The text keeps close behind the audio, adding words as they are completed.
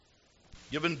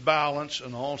Giving balance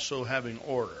and also having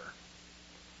order.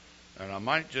 And I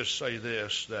might just say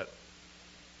this, that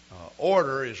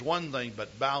order is one thing,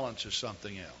 but balance is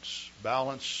something else.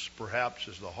 Balance, perhaps,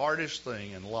 is the hardest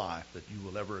thing in life that you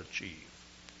will ever achieve.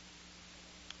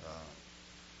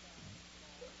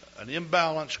 An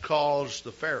imbalance caused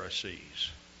the Pharisees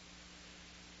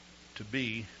to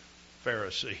be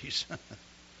Pharisees,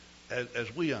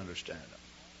 as we understand them.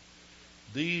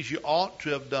 These you ought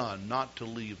to have done, not to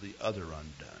leave the other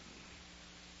undone.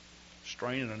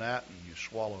 Strain a gnat and you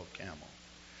swallow a camel.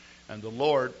 And the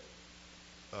Lord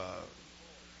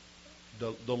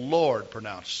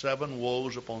pronounced 7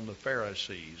 woes upon the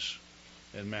Pharisees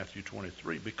in Matthew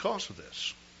 23 because of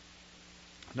this.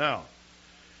 Now,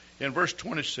 in verse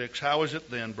 26, how is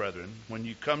it then, brethren, when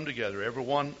you come together, every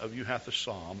one of you hath a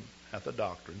psalm, hath a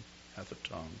doctrine, hath a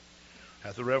tongue,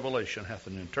 hath a revelation, hath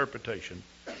an interpretation,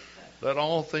 let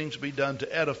all things be done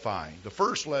to edifying. The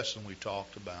first lesson we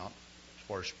talked about, as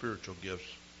far as spiritual gifts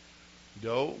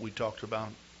go, we talked about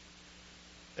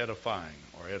edifying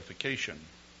or edification.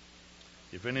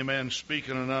 If any man speak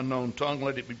in an unknown tongue,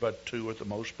 let it be but 2, at the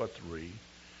most but 3,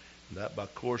 and that by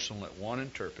course, and let one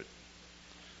interpret.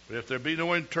 But if there be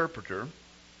no interpreter,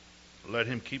 let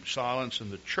him keep silence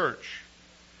in the church.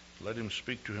 Let him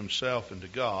speak to himself and to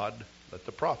God. Let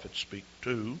the prophets speak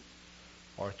 2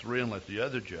 or 3, and let the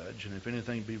other judge. And if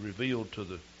anything be revealed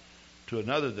to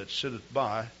another that sitteth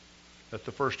by, let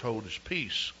the first hold his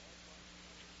peace.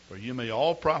 For you may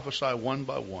all prophesy one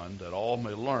by one, that all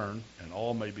may learn, and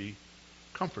all may be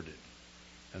comforted.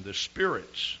 And the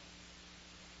spirits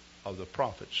of the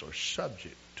prophets are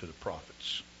subject to the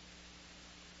prophets.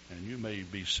 And you may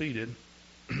be seated.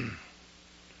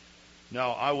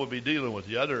 Now, I will be dealing with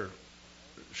the other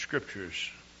scriptures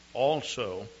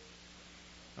also.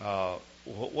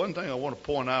 One thing I want to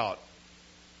point out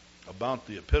about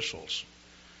the epistles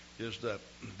is that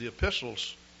the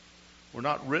epistles were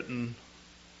not written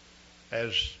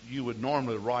as you would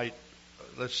normally write,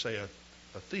 let's say, a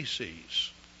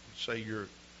thesis. Say you're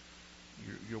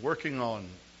working on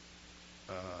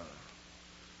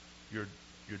your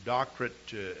doctorate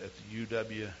at the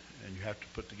UW, and you have to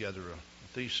put together a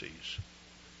thesis.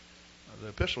 The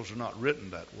epistles are not written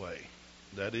that way.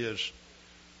 That is,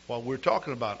 while we're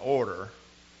talking about order,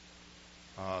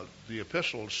 the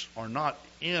epistles are not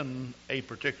in a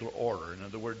particular order. In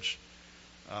other words,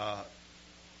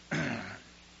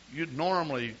 you'd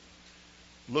normally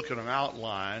look at an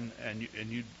outline, and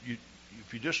you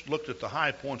if you just looked at the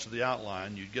high points of the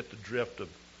outline, you'd get the drift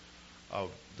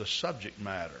of the subject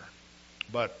matter.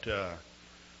 But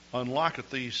unlike a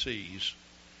thesis,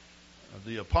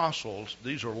 the apostles,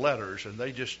 these are letters, and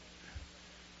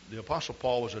the Apostle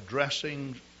Paul was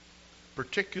addressing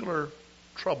particular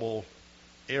trouble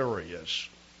areas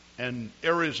and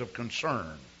areas of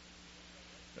concern.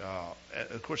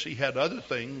 Of course, he had other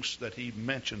things that he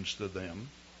mentions to them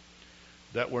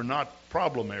that were not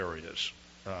problem areas,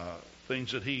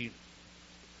 things that he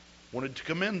wanted to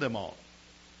commend them on.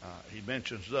 He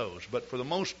mentions those. But for the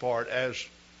most part, as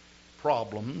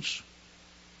problems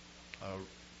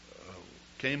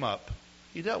came up,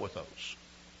 he dealt with those.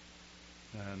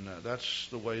 And that's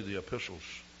the way the epistles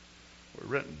were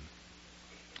written.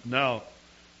 Now,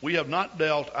 we have not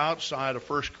dealt outside of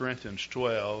 1 Corinthians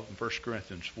 12 and 1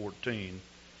 Corinthians 14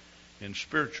 in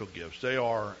spiritual gifts. They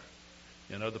are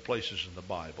in other places in the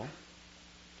Bible.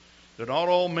 They're not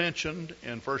all mentioned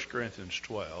in 1 Corinthians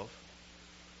 12.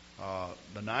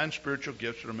 The 9 spiritual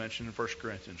gifts that are mentioned in 1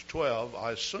 Corinthians 12,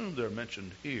 I assume they're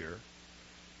mentioned here.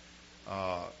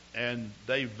 And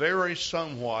they vary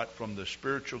somewhat from the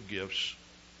spiritual gifts.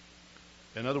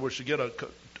 In other words, to get a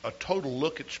total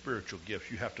look at spiritual gifts,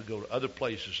 you have to go to other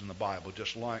places in the Bible,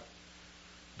 just like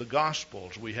the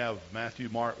Gospels. We have Matthew,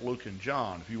 Mark, Luke, and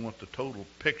John. If you want the total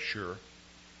picture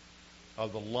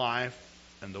of the life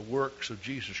and the works of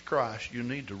Jesus Christ, you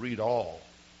need to read all.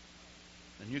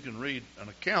 And you can read an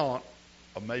account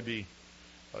of maybe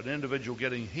an individual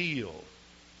getting healed.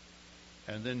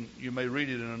 And then you may read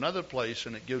it in another place,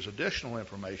 and it gives additional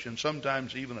information,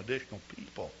 sometimes even additional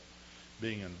people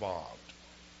being involved.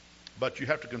 But you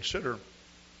have to consider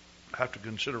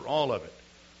all of it.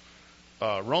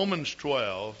 Romans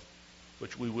 12,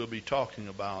 which we will be talking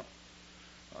about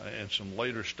in some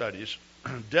later studies,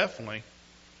 definitely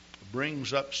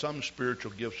brings up some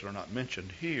spiritual gifts that are not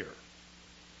mentioned here.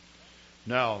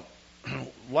 Now,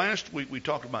 last week we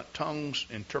talked about tongues,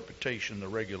 interpretation, the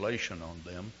regulation on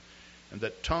them, and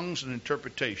that tongues and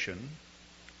interpretation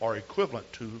are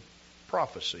equivalent to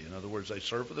prophecy. In other words, they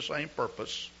serve for the same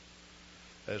purpose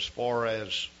as far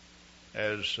as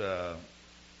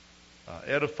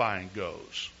edifying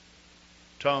goes.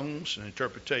 tongues and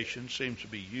interpretation seems to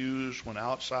be used when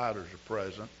outsiders are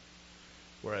present,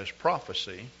 whereas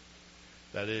prophecy,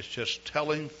 that is just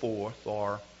telling forth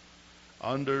or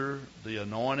under the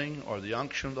anointing or the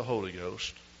unction of the Holy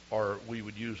Ghost, or we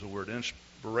would use the word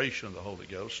inspiration of the Holy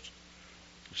Ghost,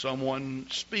 someone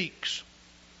speaks.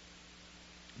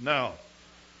 Now,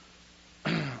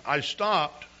 I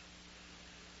stopped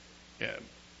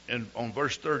on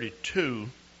verse 32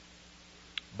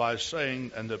 by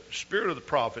saying, and the spirit of the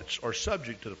prophets are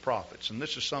subject to the prophets. And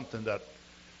this is something that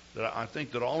I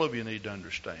think that all of you need to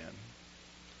understand.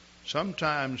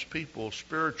 Sometimes people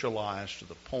spiritualize to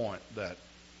the point that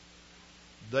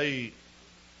they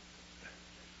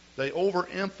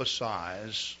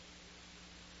overemphasize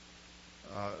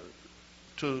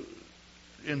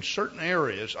in certain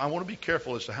areas. I want to be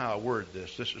careful as to how I word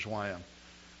this. This is why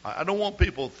I don't want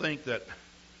people to think that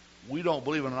we don't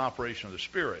believe in an operation of the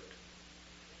Spirit.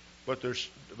 But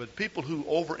people who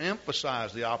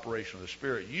overemphasize the operation of the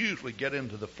Spirit usually get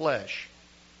into the flesh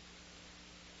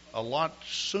a lot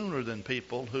sooner than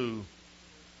people who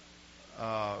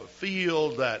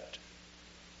feel that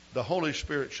the Holy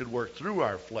Spirit should work through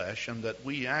our flesh and that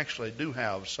we actually do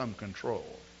have some control.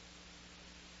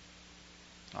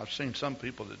 I've seen some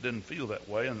people that didn't feel that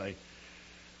way, and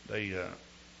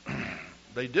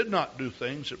they did not do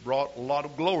things that brought a lot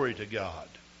of glory to God.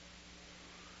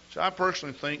 So I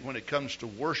personally think when it comes to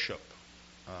worship,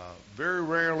 very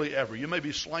rarely ever, you may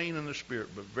be slain in the Spirit,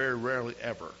 but very rarely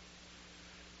ever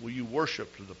will you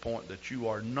worship to the point that you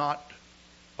are not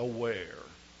aware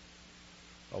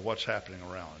of what's happening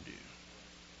around you.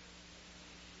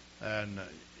 And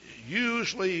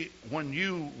usually when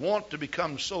you want to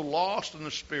become so lost in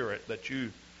the Spirit that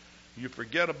you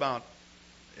forget about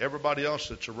everybody else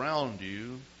that's around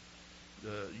you,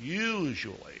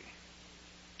 usually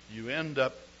you end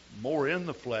up more in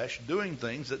the flesh doing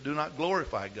things that do not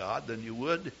glorify God than you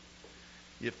would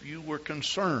if you were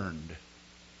concerned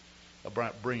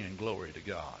about bringing glory to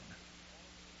God.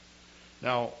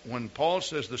 Now, when Paul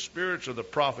says the spirits of the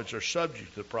prophets are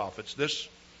subject to the prophets, this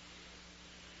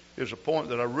is a point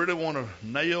that I really want to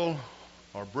nail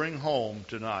or bring home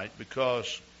tonight,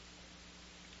 because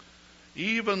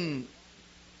even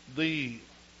the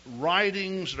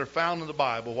writings that are found in the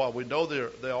Bible, while we know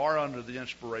they are under the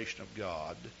inspiration of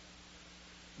God,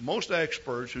 most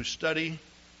experts who study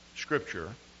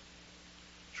Scripture,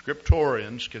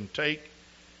 scriptorians, can take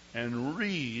and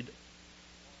read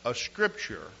a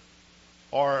Scripture,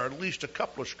 or at least a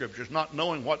couple of Scriptures, not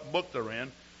knowing what book they're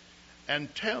in,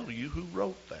 and tell you who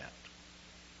wrote that,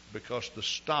 because the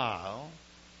style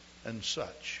and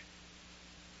such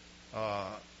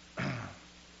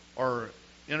are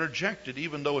interjected,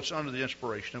 even though it's under the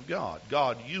inspiration of God,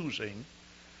 God using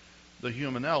the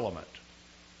human element.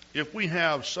 If we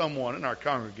have someone in our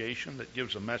congregation that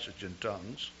gives a message in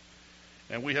tongues,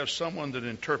 and we have someone that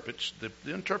interprets,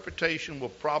 the interpretation will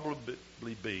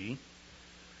probably be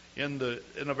in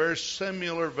a very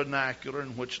similar vernacular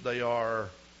in which they are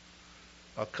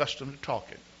accustomed to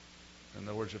talking. In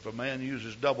other words, if a man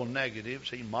uses double negatives,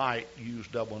 he might use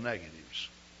double negatives.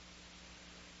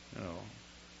 You know,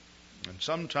 and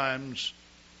sometimes,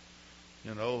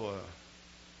 you know,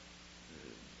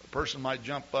 a person might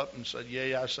jump up and say,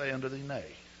 "Yea, I say unto thee, nay."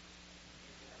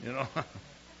 You know,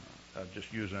 I'm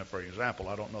just using that for example.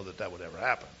 I don't know that would ever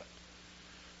happen,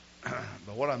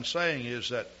 but what I'm saying is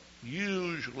that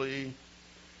usually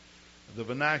the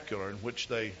vernacular in which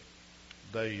they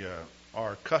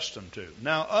are accustomed to.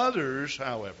 Now, others,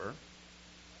 however,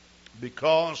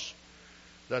 because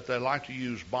that they like to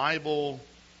use Bible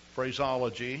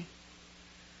phraseology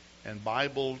and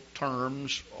Bible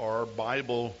terms or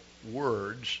Bible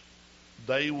words,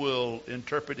 they will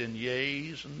interpret in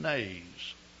yeas and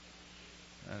nays.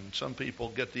 And some people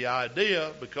get the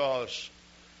idea, because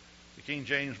the King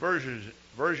James Version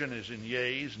is in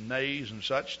yeas and nays and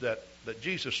such, that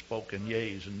Jesus spoke in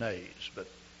yeas and nays. But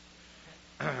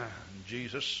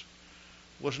Jesus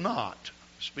was not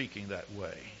speaking that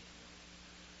way.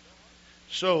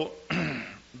 So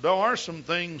there are some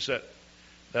things that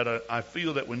I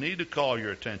feel that we need to call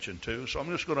your attention to. So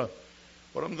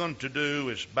what I'm going to do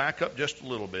is back up just a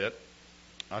little bit.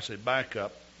 I say back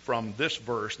up from this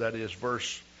verse, that is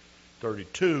verse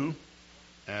 32,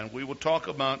 and we will talk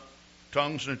about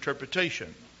tongues and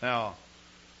interpretation. Now,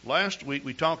 last week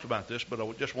we talked about this, but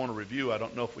I just want to review. I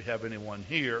don't know if we have anyone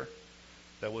here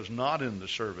that was not in the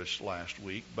service last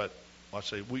week, but let's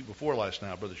say week before last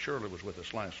now. Brother Shirley was with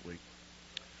us last week.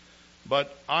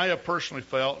 But I have personally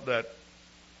felt that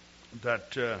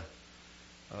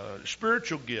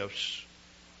spiritual gifts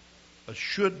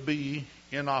should be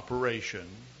in operation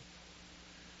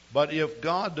But if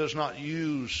God does not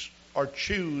use or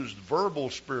choose verbal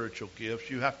spiritual gifts,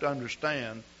 you have to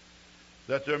understand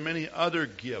that there are many other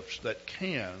gifts that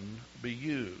can be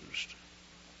used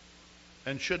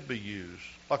and should be used,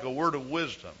 like a word of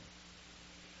wisdom.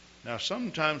 Now,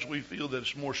 sometimes we feel that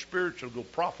it's more spiritual to go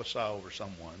prophesy over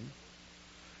someone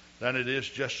than it is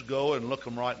just to go and look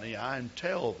them right in the eye and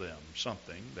tell them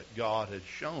something that God has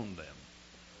shown them.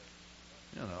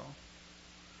 You know.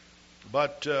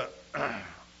 But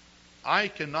I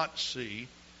cannot see,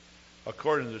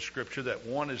 according to the Scripture, that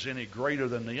one is any greater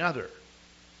than the other.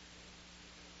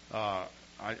 I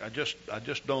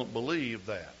just don't believe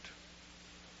that.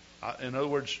 In other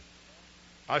words,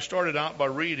 I started out by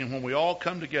reading, when we all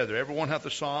come together, everyone hath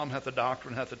the psalm, hath the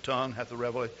doctrine, hath the tongue, hath the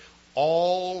revelation.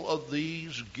 All of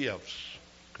these gifts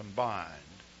combined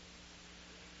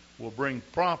will bring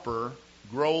proper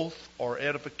growth or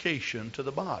edification to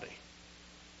the body.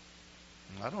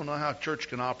 I don't know how a church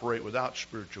can operate without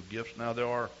spiritual gifts. Now, there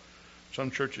are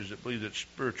some churches that believe that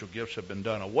spiritual gifts have been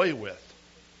done away with.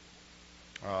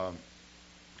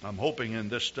 I'm hoping in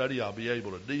this study I'll be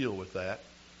able to deal with that.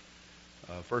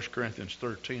 1 Corinthians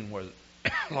 13, where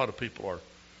a lot of people are,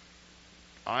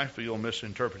 I feel,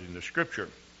 misinterpreting the Scripture.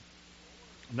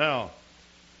 Now,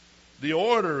 the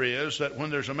order is that when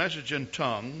there's a message in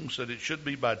tongues, that it should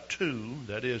be by two,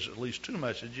 that is, at least two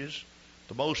messages,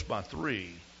 the most by three.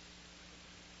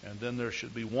 And then there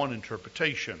should be one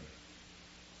interpretation.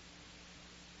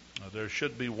 There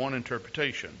should be one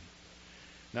interpretation.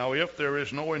 Now, if there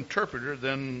is no interpreter,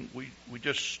 then we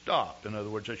just stop. In other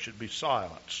words, there should be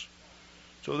silence.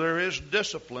 So there is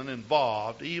discipline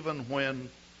involved, even when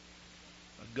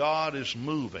God is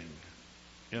moving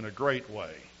in a great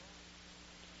way.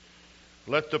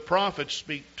 Let the prophet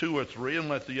speak two or three, and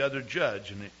let the other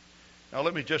judge. Now,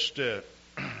 let me just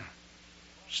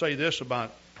say this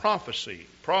about prophecy.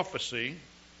 Prophecy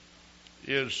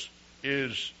is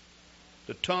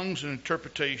the tongues and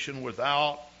interpretation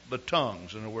without the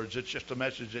tongues. In other words, it's just a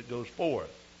message that goes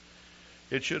forth.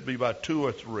 It should be by two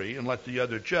or three, and let the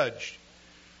other judge.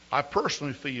 I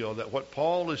personally feel that what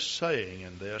Paul is saying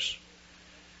in this,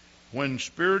 when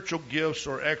spiritual gifts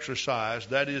are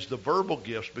exercised, that is the verbal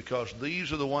gifts, because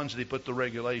these are the ones that he put the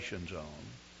regulations on,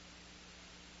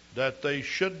 that they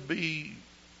should be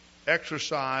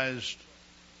exercised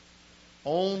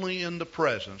only in the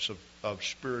presence of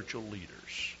spiritual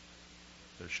leaders.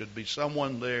 There should be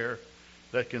someone there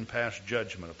that can pass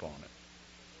judgment upon it.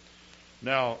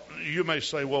 Now, you may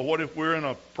say, well, what if we're in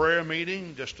a prayer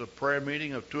meeting, just a prayer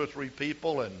meeting of two or three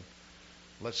people, and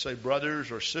let's say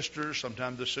brothers or sisters.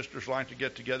 Sometimes the sisters like to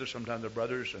get together, sometimes they're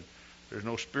brothers, and there's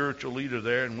no spiritual leader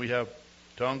there, and we have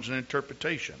tongues and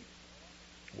interpretation.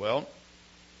 Well,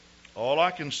 all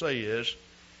I can say is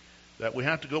that we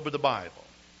have to go by the Bible.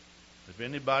 If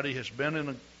anybody has been in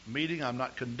a meeting, I'm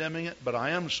not condemning it, but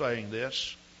I am saying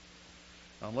this.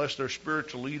 Unless there's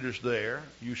spiritual leaders there,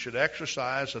 you should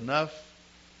exercise enough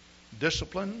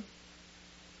discipline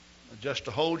just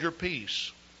to hold your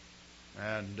peace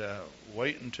and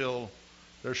wait until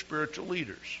there's spiritual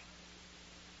leaders.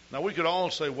 Now, we could all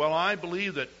say, well, I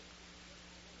believe that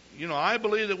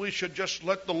we should just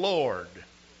let the Lord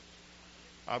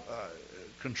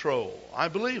control. I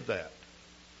believe that.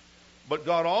 But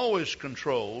God always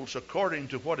controls according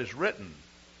to what is written.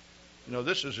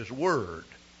 This is His Word.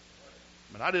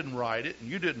 I mean, I didn't write it, and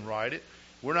you didn't write it.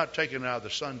 We're not taking it out of the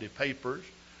Sunday papers.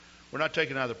 We're not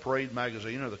taking it out of the Parade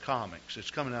magazine or the comics.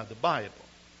 It's coming out of the Bible.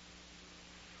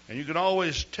 And you can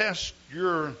always test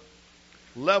your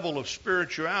level of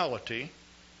spirituality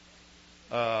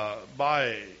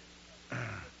by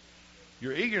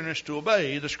your eagerness to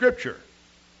obey the Scripture.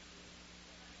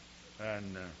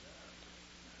 And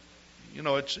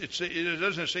it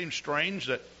doesn't seem strange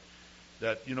that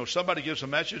somebody gives a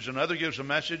message, another gives a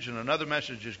message, and another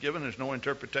message is given. There's no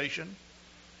interpretation.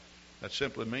 That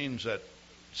simply means that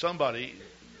somebody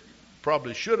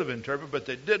probably should have interpreted, but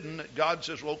they didn't. God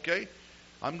says, well, okay,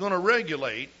 I'm going to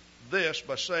regulate this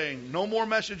by saying no more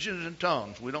messages in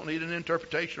tongues. We don't need an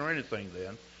interpretation or anything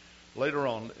then later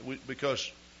on,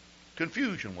 because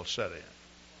confusion will set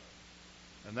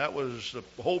in. And that was the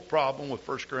whole problem with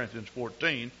 1 Corinthians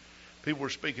 14. People were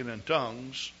speaking in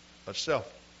tongues, a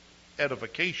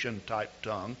self-edification type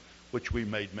tongue, which we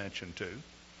made mention to.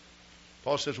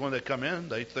 Paul says when they come in,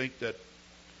 they think that,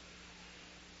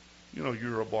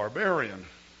 you're a barbarian.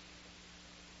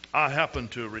 I happen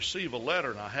to receive a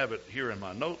letter, and I have it here in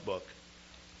my notebook.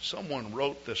 Someone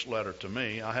wrote this letter to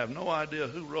me. I have no idea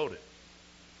who wrote it.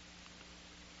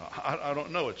 I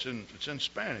don't know. It's in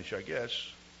Spanish, I guess.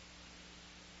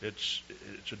 It's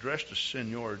addressed to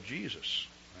Senor Jesus.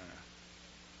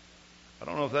 I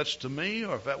don't know if that's to me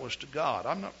or if that was to God.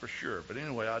 I'm not for sure. But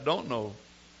anyway, I don't know.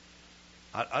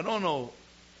 I don't know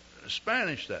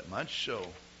Spanish that much, so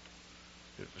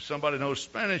if somebody knows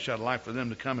Spanish, I'd like for them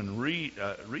to come and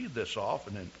read this off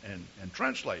and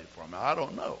translate it for me. I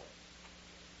don't know.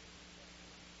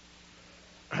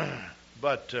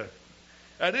 But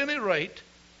at any rate,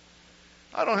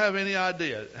 I don't have any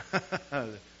idea.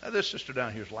 This sister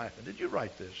down here is laughing. Did you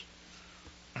write this?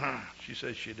 She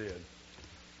says she did.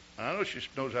 I know she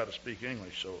knows how to speak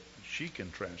English, so she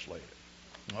can translate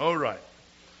it. All right.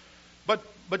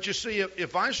 But you see,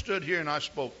 if I stood here and I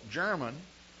spoke German,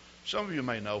 some of you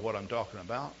may know what I'm talking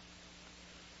about.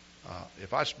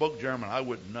 If I spoke German, I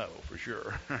wouldn't know for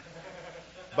sure.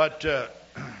 But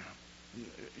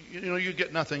you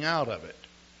get nothing out of it,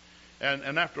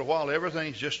 and after a while,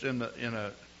 everything's just in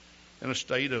a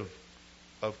state of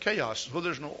chaos. So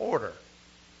there's no order.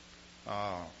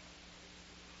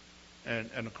 And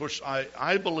of course,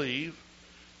 I believe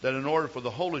that in order for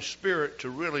the Holy Spirit to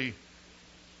really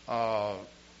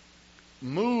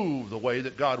move the way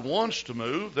that God wants to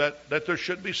move, that there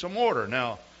should be some order.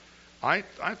 Now, I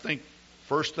think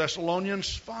 1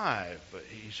 Thessalonians 5,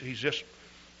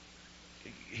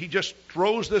 he just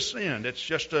throws this in. It's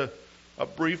just a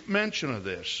brief mention of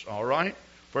this, all right?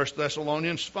 1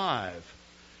 Thessalonians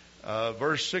 5,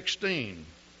 verse 16.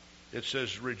 It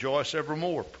says, rejoice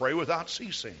evermore, pray without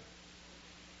ceasing.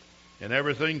 In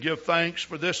everything give thanks,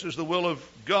 for this is the will of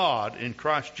God in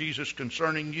Christ Jesus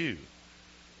concerning you.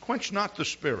 Quench not the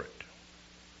Spirit.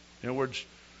 In other words,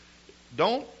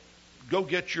 don't go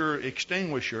get your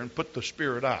extinguisher and put the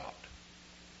Spirit out.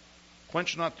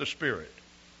 Quench not the Spirit.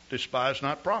 Despise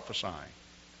not prophesying.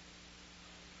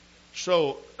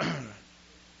 So,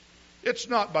 it's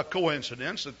not by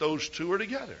coincidence that those two are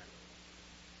together.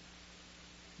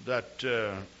 That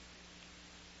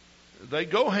they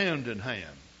go hand in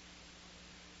hand.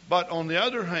 But on the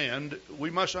other hand, we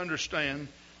must understand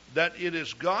that it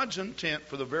is God's intent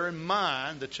for the very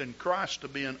mind that's in Christ to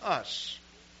be in us.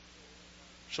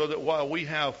 So that while we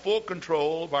have full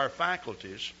control of our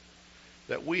faculties,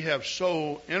 that we have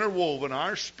so interwoven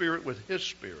our spirit with His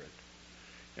Spirit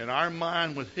and our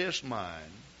mind with His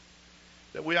mind,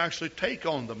 that we actually take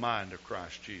on the mind of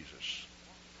Christ Jesus.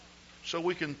 So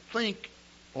we can think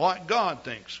like God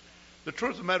thinks. The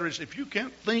truth of the matter is, if you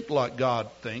can't think like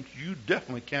God thinks, you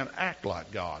definitely can't act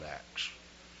like God acts.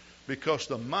 Because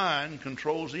the mind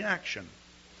controls the action.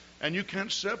 And you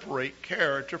can't separate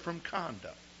character from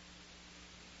conduct.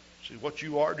 See, what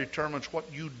you are determines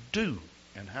what you do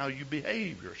and how you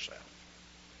behave yourself.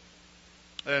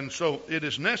 And so it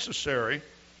is necessary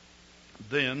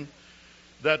then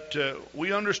that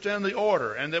we understand the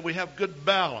order and that we have good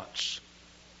balance.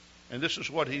 And this is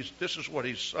what he's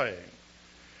saying.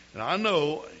 And I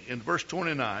know in verse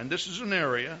 29, this is an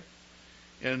area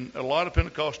in a lot of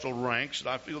Pentecostal ranks that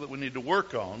I feel that we need to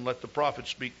work on. Let the prophet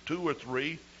speak 2 or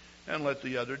 3 and let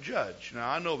the other judge. Now,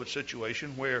 I know of a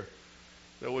situation where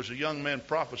there was a young man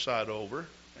prophesied over,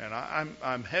 and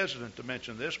I'm hesitant to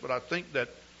mention this, but I think that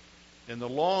in the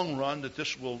long run that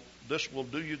this will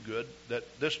do you good,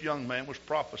 that this young man was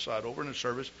prophesied over in a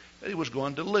service that he was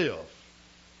going to live.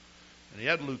 And he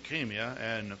had leukemia,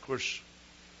 and of course,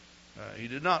 he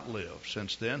did not live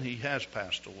since then. He has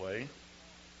passed away.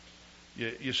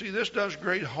 You see, this does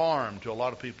great harm to a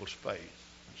lot of people's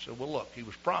faith. So, well, look, he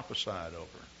was prophesied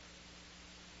over.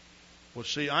 Well,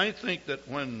 see, I think that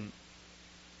when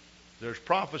there's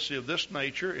prophecy of this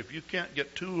nature, if you can't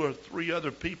get 2 or 3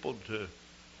 other people to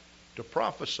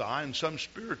prophesy and some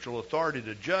spiritual authority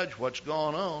to judge what's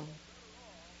going on,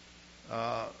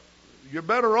 you're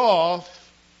better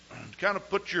off to kind of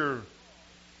put your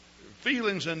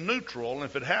feelings in neutral, and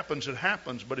if it happens, it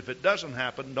happens. But if it doesn't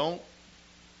happen, don't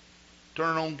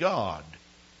turn on God.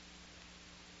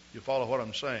 You follow what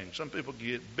I'm saying? Some people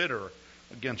get bitter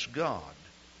against God.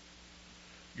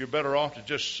 You're better off to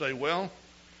just say, well,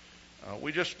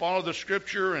 we just follow the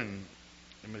Scripture, and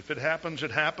if it happens,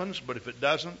 it happens. But if it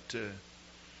doesn't,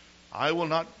 I will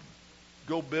not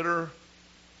go bitter.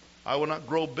 I will not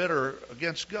grow bitter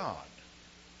against God.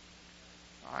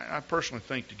 I personally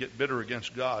think to get bitter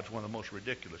against God is one of the most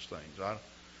ridiculous things.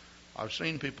 I've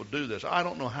seen people do this. I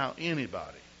don't know how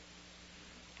anybody,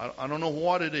 I don't know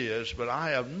what it is, but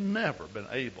I have never been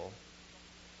able.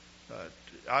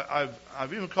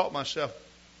 I've even caught myself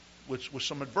with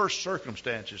some adverse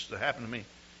circumstances that happened to me,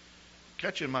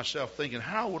 catching myself thinking,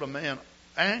 how would a man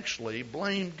actually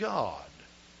blame God?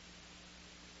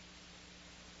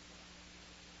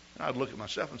 And I'd look at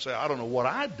myself and say, I don't know what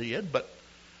I did, but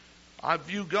I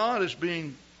view God as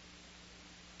being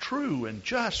true and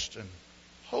just and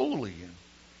holy.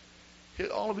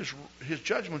 all of his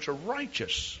judgments are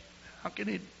righteous. How can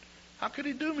he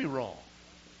do me wrong?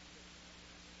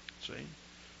 See?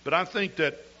 But I think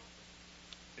that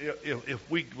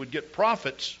if we would get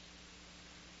prophets,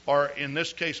 or in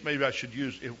this case maybe I should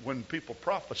use when people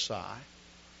prophesy,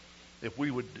 if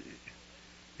we would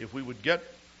get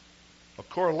a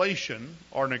correlation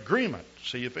or an agreement,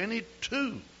 see, if any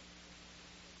two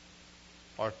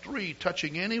or three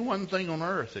touching any one thing on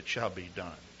earth, it shall be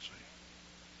done. See?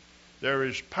 There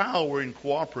is power in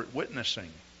corporate witnessing.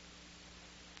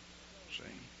 See?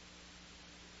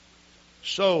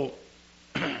 So,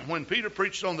 when Peter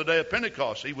preached on the day of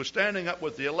Pentecost, he was standing up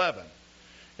with the 11.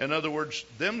 In other words,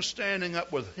 them standing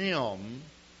up with him,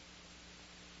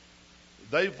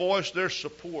 they voiced their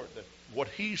support that what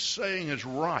he's saying is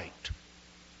right.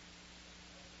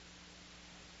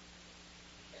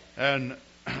 And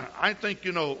I think,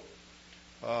 one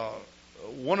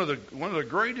of the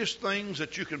greatest things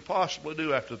that you can possibly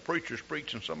do after the preacher's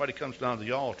preached and somebody comes down to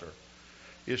the altar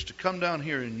is to come down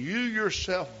here and you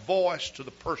yourself voice to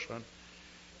the person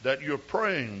that you're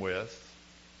praying with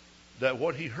that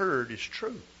what he heard is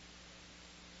true.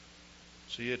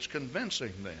 See, it's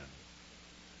convincing then.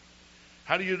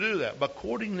 How do you do that? By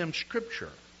quoting them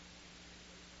Scripture.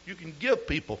 You can give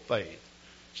people faith.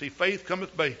 See, faith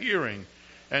cometh by hearing,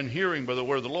 and hearing by the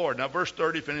word of the Lord. Now, verse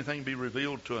 30, if anything be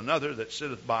revealed to another that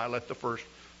sitteth by, let the first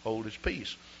hold his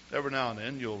peace. Every now and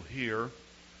then you'll hear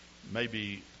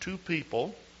maybe two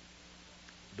people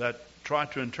that try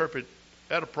to interpret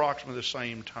at approximately the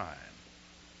same time.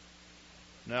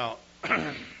 Now,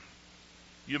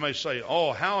 you may say,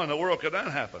 oh, how in the world could that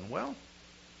happen? Well,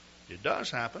 it does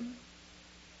happen.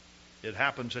 It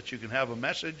happens that you can have a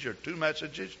message or two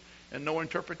messages and no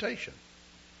interpretation.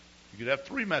 You could have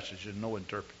three messages and no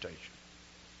interpretation.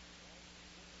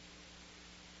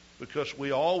 Because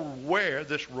we all wear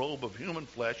this robe of human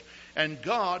flesh, and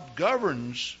God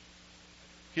governs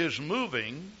his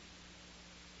moving,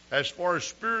 as far as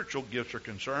spiritual gifts are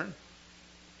concerned,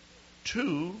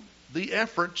 to the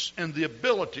efforts and the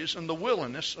abilities and the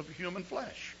willingness of human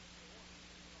flesh.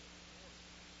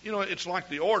 It's like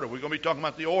the order. We're going to be talking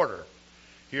about the order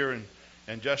here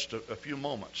in just a few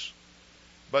moments.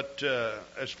 But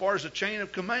as far as the chain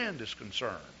of command is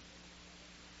concerned,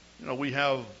 we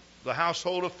have the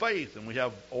household of faith, and we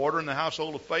have order in the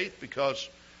household of faith because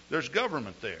there's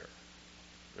government there.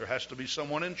 There has to be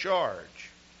someone in charge.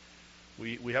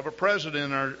 We have a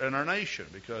president in our nation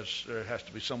because there has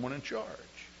to be someone in charge.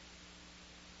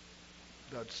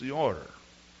 That's the order.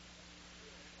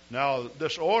 Now,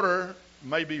 this order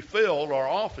may be filled, or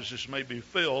offices may be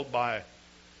filled by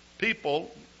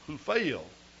people who fail.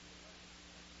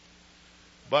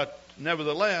 But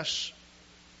nevertheless,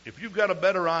 if you've got a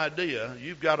better idea,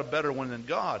 you've got a better one than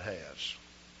God has.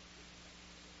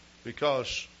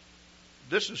 Because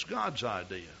this is God's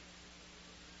idea.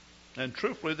 And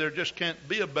truthfully, there just can't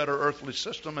be a better earthly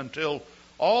system until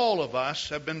all of us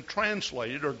have been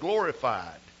translated or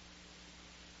glorified.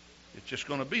 It's just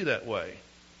going to be that way.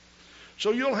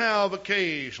 So you'll have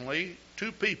occasionally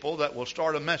two people that will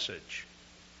start a message.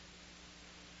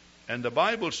 And the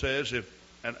Bible says if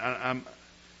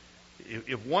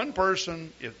one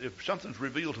person, if something's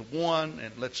revealed to one,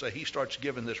 and let's say he starts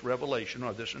giving this revelation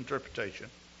or this interpretation,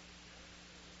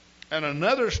 and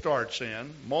another starts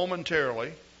in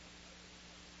momentarily,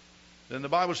 then the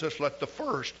Bible says, let the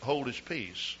first hold his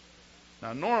peace.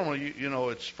 Now, normally,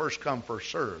 it's first come, first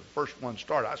served. First one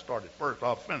started. I started first,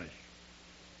 I'll finish.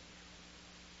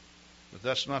 But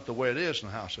that's not the way it is in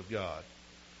the house of God.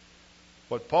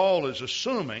 What Paul is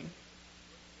assuming,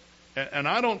 and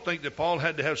I don't think that Paul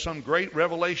had to have some great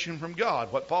revelation from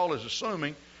God. What Paul is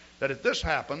assuming, that if this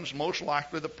happens, most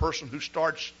likely the person who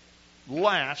starts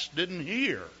last didn't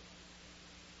hear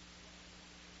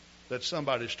that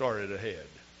somebody started ahead.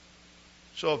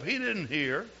 So if he didn't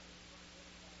hear,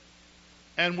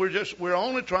 and we're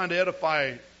only trying to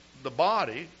edify the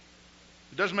body,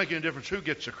 it doesn't make any difference who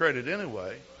gets the credit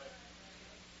anyway.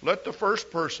 Let the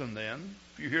first person then,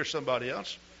 if you hear somebody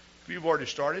else, if you've already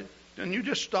started, then you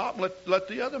just stop and let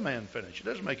the other man finish. It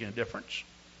doesn't make any difference.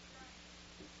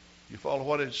 You follow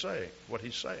what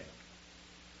he's saying.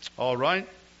 All right?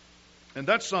 And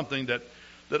that's something that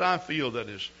I feel that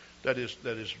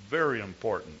is very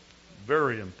important.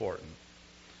 Very important.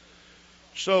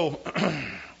 So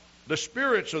the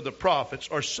spirits of the prophets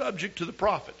are subject to the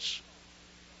prophets.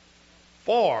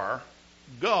 For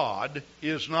God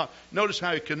is not, notice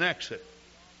how he connects it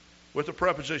with the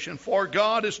preposition, for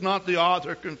God is not the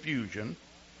author of confusion,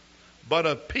 but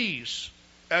of peace,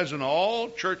 as in all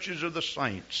churches of the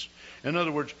saints. In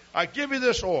other words, I give you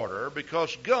this order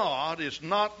because God is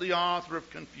not the author of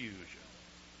confusion.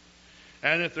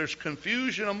 And if there's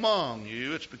confusion among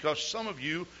you, it's because some of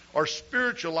you are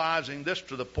spiritualizing this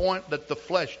to the point that the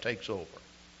flesh takes over.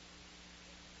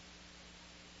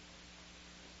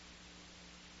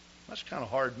 That's kind of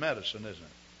hard medicine, isn't it?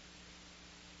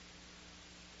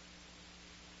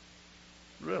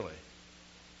 Really.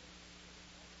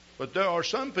 But there are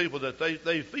some people that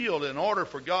they feel in order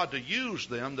for God to use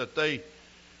them that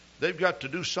they've got to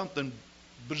do something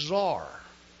bizarre.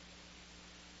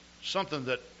 Something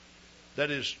that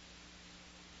is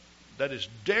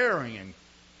daring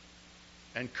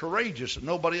and courageous that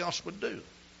nobody else would do.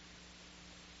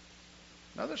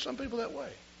 Now there's some people that way.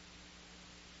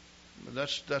 But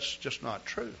that's just not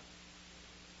true.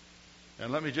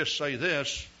 And let me just say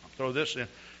this, throw this in. It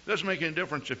doesn't make any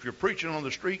difference if you're preaching on the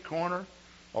street corner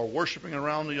or worshiping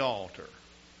around the altar.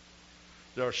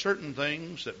 There are certain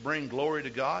things that bring glory to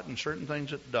God and certain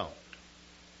things that don't.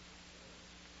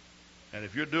 And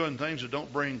if you're doing things that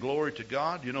don't bring glory to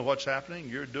God, you know what's happening?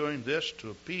 You're doing this to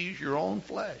appease your own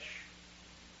flesh.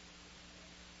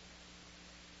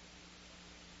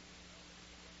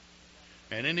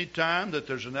 And any time that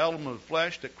there's an element of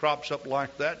flesh that crops up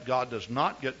like that, God does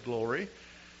not get glory.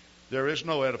 There is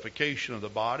no edification of the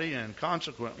body, and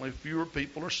consequently, fewer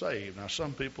people are saved. Now,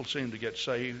 some people seem to get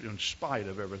saved in spite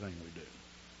of everything we do.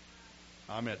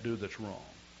 I meant do that's wrong.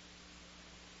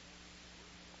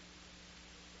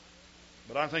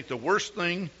 But I think the worst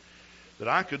thing that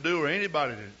I could do or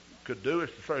anybody could do is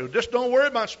to say, just don't worry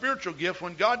about spiritual gifts.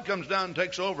 When God comes down and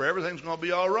takes over, everything's going to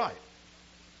be all right.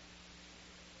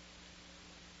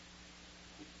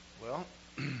 Well,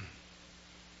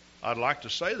 I'd like to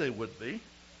say they would be.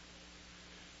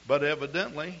 But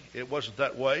evidently, it wasn't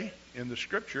that way in the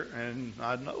Scripture, and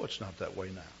I know it's not that way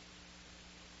now.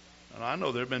 And I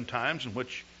know there have been times in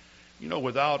which,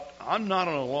 I'm not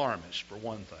an alarmist, for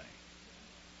one thing.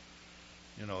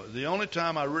 The only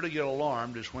time I really get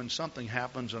alarmed is when something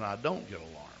happens and I don't get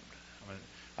alarmed. I mean,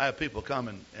 I have people come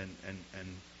and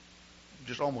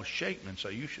just almost shake me and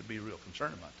say, you should be real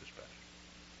concerned about this,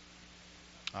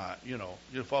 Pastor.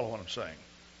 You follow what I'm saying.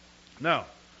 Now,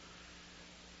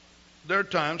 there are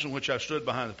times in which I stood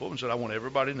behind the pulpit and said, I want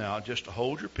everybody now just to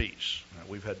hold your peace. Now,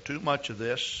 we've had too much of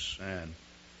this, and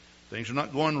things are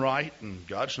not going right, and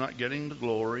God's not getting the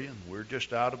glory, and we're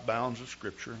just out of bounds of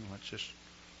Scripture, and let's just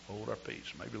hold our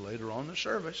peace. Maybe later on in the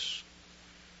service,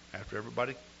 after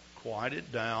everybody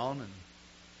quieted down and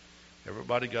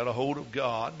everybody got a hold of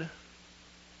God.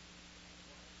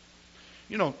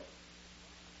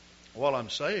 What I'm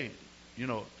saying,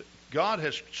 God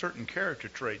has certain character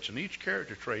traits, and each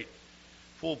character trait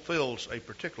fulfills a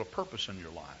particular purpose in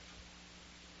your life.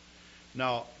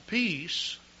 Now,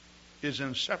 peace is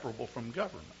inseparable from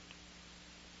government.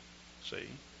 See?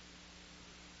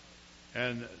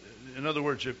 And in other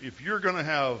words, if you're going to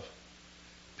have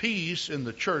peace in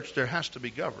the church, there has to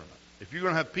be government. If you're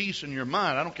going to have peace in your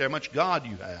mind, I don't care how much God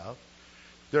you have,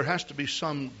 there has to be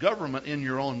some government in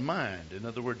your own mind. In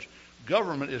other words,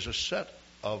 government is a set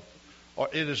of, or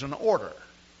it is an order.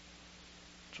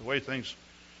 It's the way things,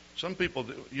 some people,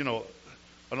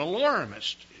 an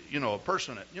alarmist, a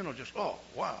person that, just, oh,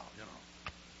 wow,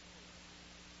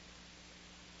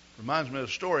 Reminds me of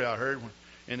a story I heard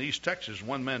in East Texas.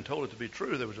 One man told it to be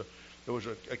true. There was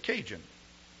a Cajun.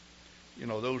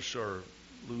 Those are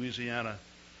Louisiana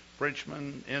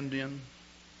Frenchmen, Indian,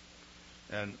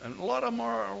 and a lot of them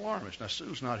are alarmists. Now,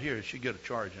 Sue's not here. She'd get a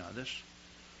charge on this.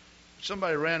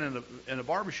 Somebody ran in a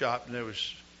barbershop, and there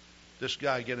was this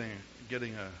guy getting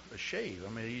a shave. I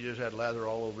mean, he just had lather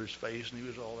all over his face, and he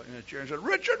was all in a chair and said,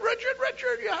 Richard,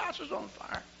 your house is on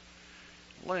fire.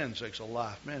 Land sakes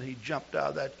alive, man, he jumped out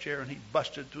of that chair and he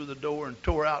busted through the door and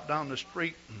tore out down the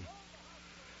street.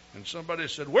 And somebody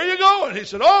said, where you going? He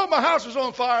said, oh, my house is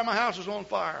on fire, my house is on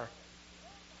fire.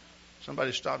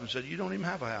 Somebody stopped and said, you don't even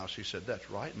have a house. He said,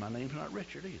 that's right, my name's not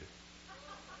Richard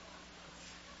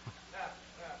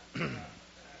either.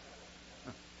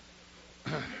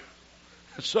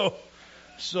 So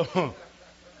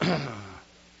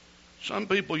some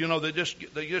people, they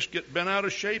just get bent out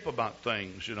of shape about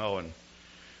things,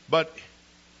 but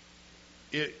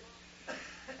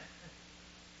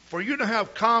for you to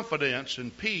have confidence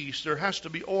and peace, there has to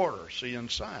be order,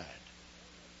 inside.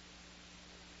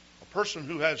 A person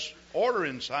who has order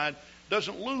inside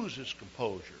doesn't lose his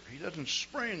composure. He doesn't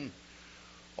spring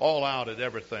all out at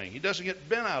everything. He doesn't get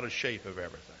bent out of shape of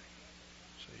everything.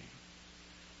 See?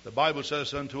 The Bible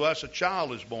says, unto us a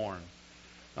child is born,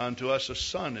 unto us a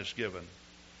son is given,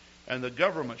 and the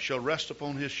government shall rest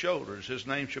upon his shoulders. His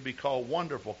name shall be called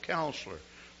Wonderful Counselor,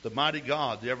 the Mighty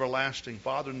God, the Everlasting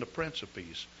Father, and the Prince of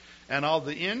Peace. And of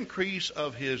the increase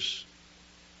of his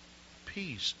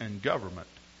peace and government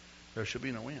there should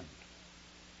be no end.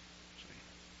 See?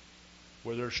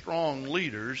 Where there are strong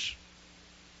leaders,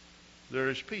 there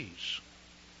is peace.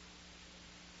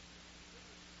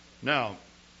 Now,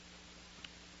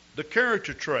 the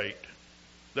character trait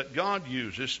that God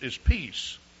uses is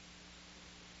peace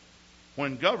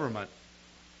when government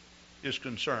is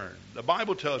concerned. The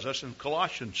Bible tells us in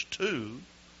Colossians 2,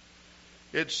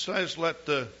 it says, let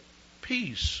the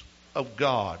peace of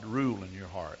God rule in your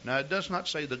heart. Now, it does not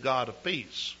say the God of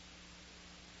peace.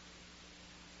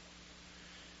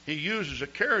 He uses a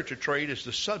character trait as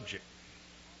the subject.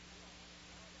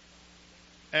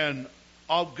 And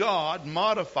of God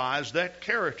modifies that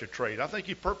character trait. I think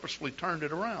he purposefully turned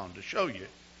it around to show you.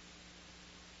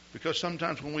 Because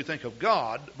sometimes when we think of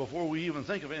God, before we even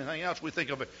think of anything else, we think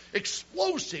of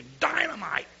explosive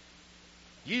dynamite.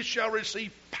 Ye shall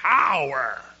receive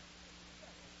power.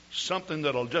 Something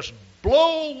that'll just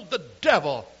blow the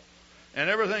devil and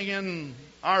everything in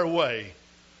our way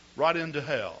right into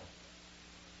hell.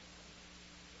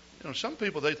 You know, some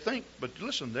people, they think, but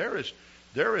listen, there is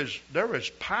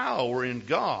power in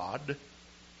God.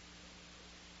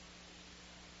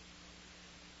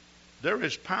 There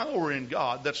is power in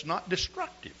God that's not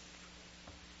destructive.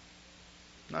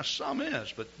 Now, some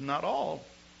is, but not all.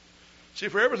 See,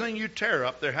 for everything you tear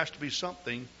up, there has to be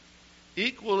something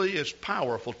equally as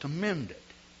powerful to mend it.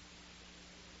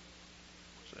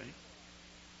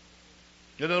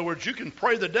 See? In other words, you can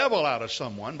pray the devil out of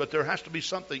someone, but there has to be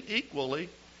something equally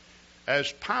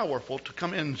as powerful to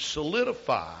come in and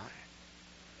solidify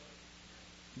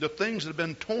the things that have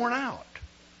been torn out.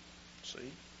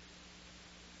 See?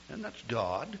 And that's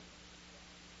God.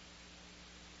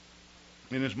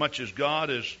 Inasmuch as God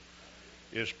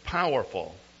is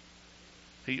powerful,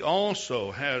 he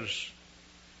also has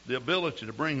the ability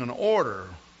to bring an order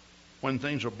when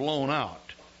things are blown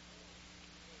out.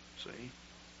 See?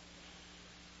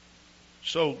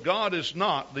 So God is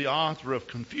not the author of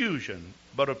confusion,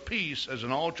 but of peace, as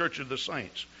in all churches of the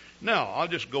saints. Now, I'll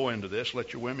just go into this.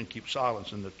 Let your women keep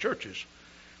silence in the churches.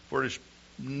 For it is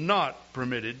not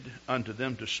permitted unto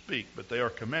them to speak, but they are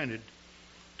commanded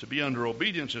to be under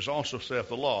obedience, as also saith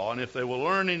the law. And if they will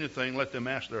learn anything, let them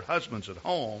ask their husbands at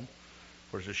home,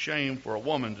 for it's a shame for a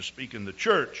woman to speak in the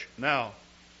church. Now,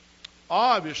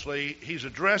 obviously, he's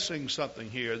addressing something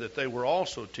here that they were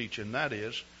also teaching, that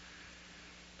is,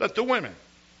 that the women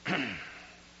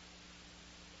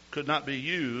could not be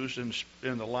used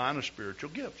in the line of spiritual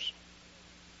gifts.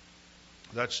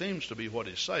 That seems to be what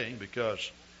he's saying,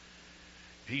 because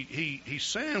he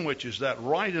sandwiches that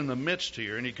right in the midst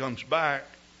here, and he comes back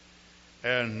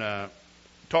and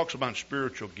talks about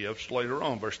spiritual gifts later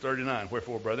on. Verse 39,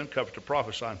 wherefore, brethren, covet to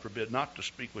prophesy and forbid not to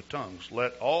speak with tongues.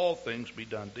 Let all things be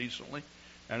done decently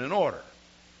and in order.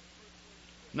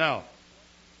 Now,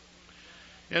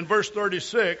 in verse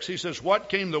 36, he says, what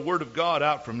came the word of God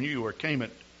out from you, or came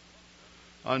it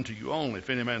unto you only? If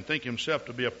any man think himself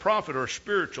to be a prophet or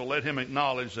spiritual, let him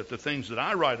acknowledge that the things that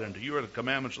I write unto you are the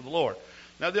commandments of the Lord.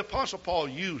 Now, the Apostle Paul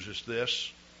uses this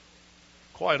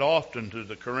quite often to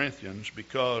the Corinthians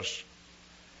because,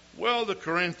 well, the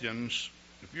Corinthians,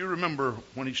 if you remember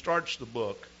when he starts the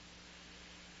book,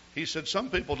 he said, some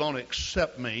people don't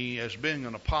accept me as being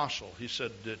an apostle. He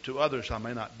said, to others I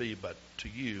may not be, but to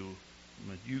you,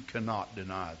 you cannot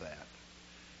deny that.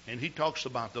 And he talks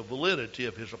about the validity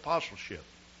of his apostleship.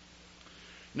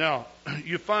 Now,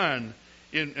 you find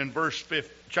in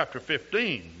chapter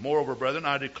 15, moreover, brethren,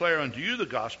 I declare unto you the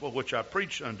gospel which I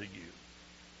preached unto you,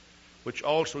 which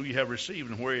also you have received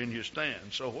and wherein you stand.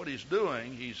 So what he's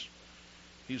doing,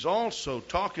 he's also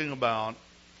talking about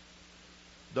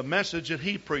the message that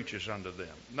he preaches unto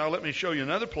them. Now let me show you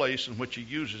another place in which he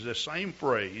uses this same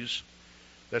phrase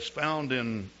that's found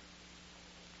in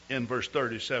verse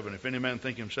 37. If any man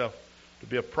think himself to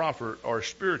be a prophet or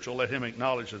spiritual, let him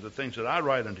acknowledge that the things that I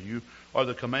write unto you are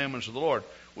the commandments of the Lord.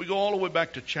 We go all the way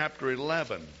back to chapter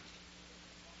 11.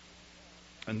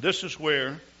 And this is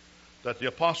where that the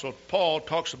Apostle Paul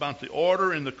talks about the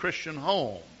order in the Christian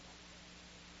home.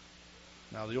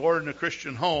 Now, the order in the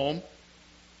Christian home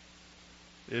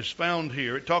is found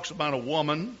here. It talks about a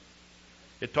woman.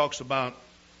 It talks about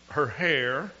her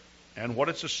hair and what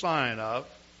it's a sign of,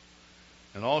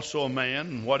 and also a man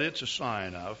and what it's a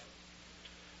sign of.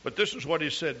 But this is what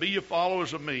he said, be ye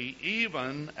followers of me,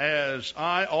 even as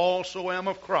I also am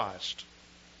of Christ.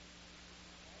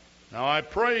 Now I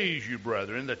praise you,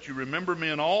 brethren, that you remember me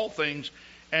in all things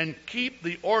and keep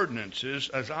the ordinances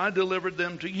as I delivered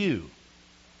them to you.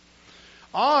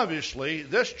 Obviously,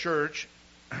 this church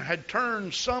had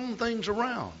turned some things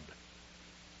around.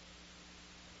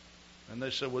 And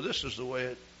they said, well, this is the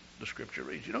way the Scripture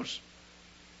reads. You know,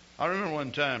 I remember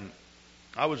one time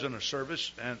I was in a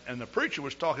service, and the preacher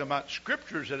was talking about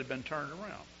scriptures that had been turned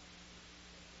around.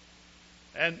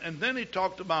 And then he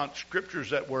talked about scriptures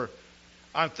that were,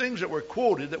 things that were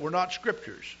quoted that were not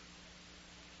scriptures.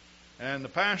 And the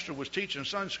pastor was teaching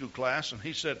Sunday school class, and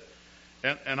he said,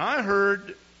 and I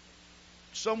heard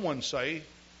someone say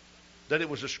that it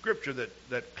was a scripture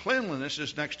that cleanliness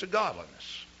is next to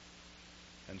godliness.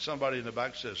 And somebody in the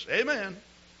back says, amen.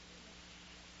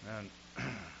 And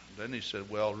then he said,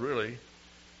 well, really,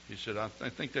 he said, I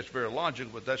think that's very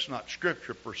logical, but that's not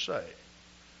scripture per se.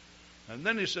 And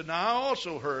then he said, now I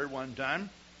also heard one time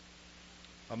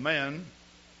a man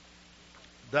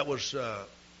that was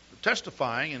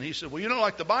testifying, and he said, well,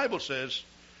 like the Bible says,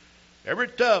 every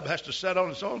tub has to set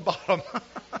on its own bottom.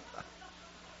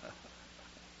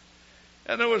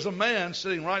 And there was a man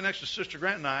sitting right next to Sister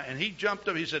Grant and I, and he jumped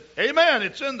up. He said, amen,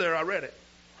 it's in there. I read it.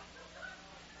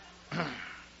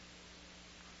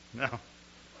 Now,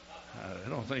 I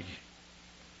don't think.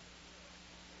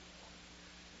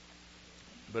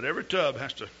 But every tub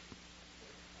has to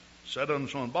set on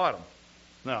its own bottom.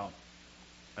 Now,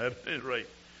 at any rate,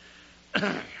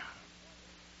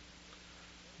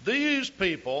 these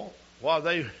people, while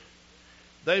they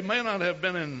may not have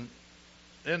been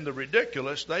in the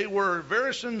ridiculous, they were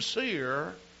very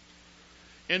sincere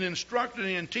in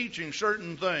instructing and teaching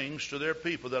certain things to their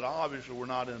people that obviously were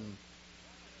not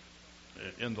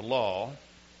in the law.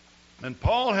 And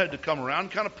Paul had to come around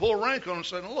and kind of pull rank on them and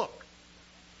say, look,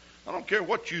 I don't care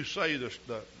what you say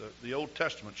the Old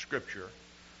Testament scripture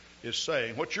is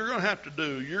saying. What you're going to have to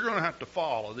do, you're going to have to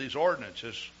follow these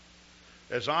ordinances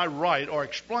as I write or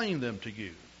explain them to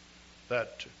you.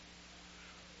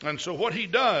 And so what he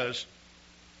does,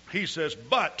 he says,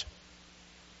 but,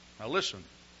 now listen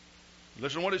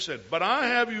what he said. But I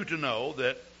have you to know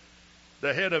that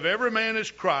the head of every man is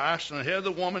Christ, and the head of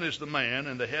the woman is the man,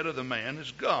 and the head of the man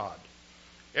is God.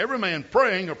 Every man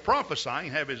praying or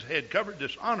prophesying, have his head covered,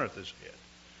 dishonoreth his head.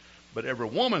 But every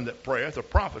woman that prayeth or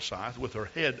prophesieth with her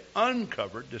head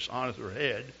uncovered, dishonoreth her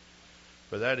head,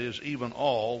 for that is even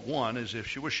all one as if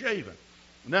she was shaven.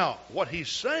 Now, what he's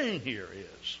saying here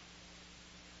is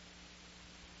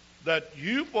that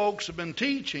you folks have been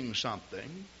teaching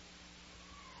something.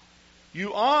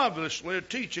 You obviously are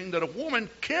teaching that a woman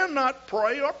cannot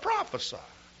pray or prophesy.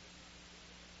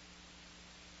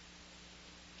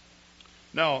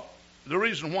 Now, the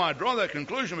reason why I draw that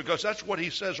conclusion, because that's what he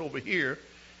says over here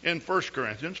in 1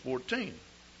 Corinthians 14.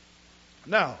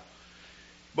 Now,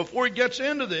 before he gets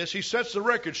into this, he sets the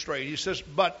record straight. He says,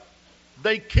 but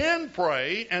they can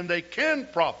pray and they can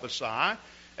prophesy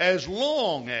as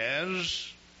long as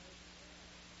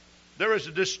there is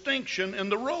a distinction in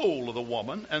the role of the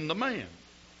woman and the man.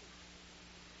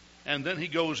 And then he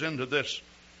goes into this,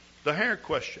 the hair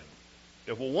question.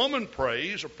 If a woman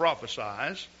prays or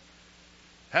prophesies,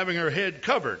 having her head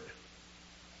covered,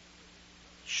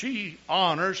 she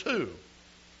honors who?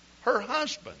 Her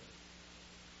husband.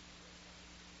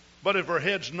 But if her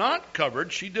head's not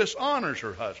covered, she dishonors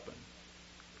her husband.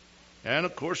 And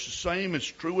of course the same is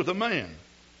true with a man.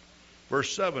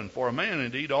 Verse 7, for a man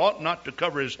indeed ought not to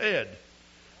cover his head,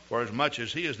 for as much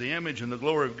as he is the image and the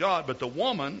glory of God, but the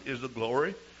woman is the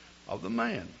glory of the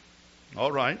man.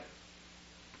 All right.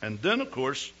 And then, of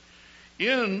course,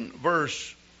 in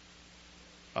verse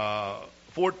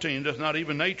 14, doth not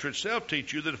even nature itself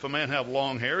teach you that if a man have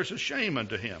long hair, it's a shame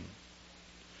unto him?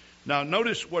 Now,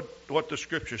 notice what the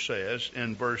scripture says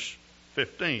in verse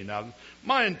 15. Now,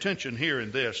 my intention here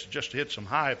in this is just to hit some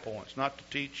high points, not to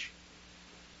teach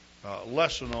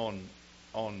lesson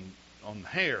on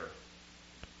hair,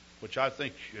 which I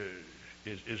think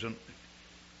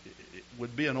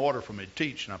would be in order for me to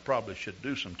teach, and I probably should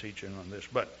do some teaching on this.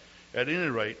 But at any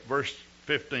rate, verse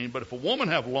 15, but if a woman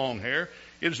have long hair,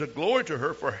 it is a glory to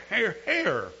her for her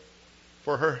hair,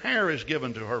 for her hair is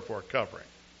given to her for a covering.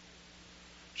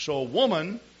 So a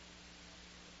woman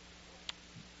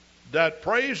that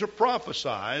prays or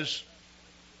prophesies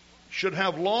should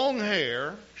have long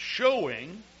hair,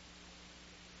 showing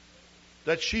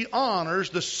that she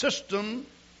honors the system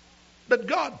that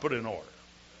God put in order.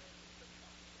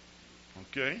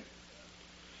 Okay?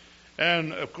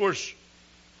 And, of course,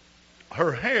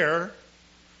 her hair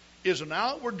is an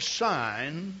outward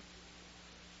sign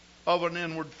of an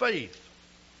inward faith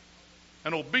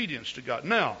and obedience to God.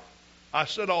 Now, I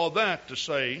said all that to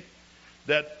say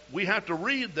that we have to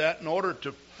read that in order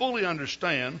to fully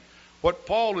understand what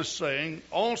Paul is saying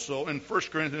also in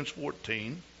 1 Corinthians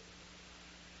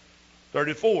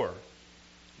 14:34.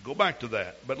 Go back to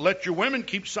that. But let your women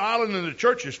keep silent in the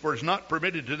churches, for it's not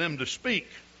permitted to them to speak.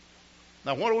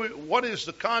 Now, what is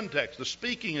the context? The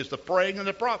speaking is the praying and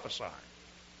the prophesying.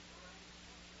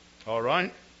 All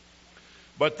right?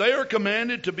 But they are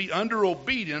commanded to be under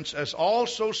obedience, as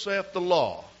also saith the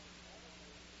law.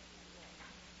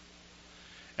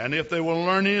 And if they will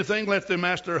learn anything, let them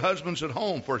ask their husbands at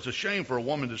home, for it's a shame for a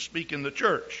woman to speak in the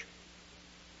church.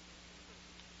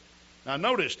 Now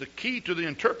notice, the key to the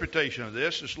interpretation of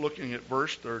this is looking at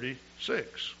verse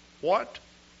 36. What?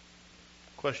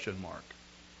 Question mark.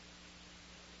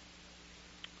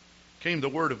 Came the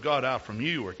word of God out from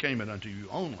you, or came it unto you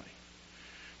only?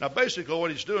 Now basically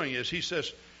what he's doing is he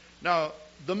says, now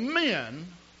the men,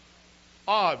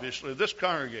 obviously, this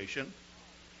congregation,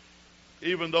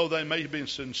 even though they may be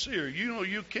sincere, you know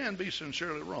you can be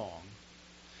sincerely wrong.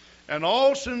 And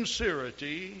all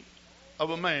sincerity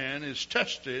of a man is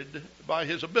tested by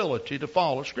his ability to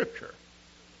follow Scripture.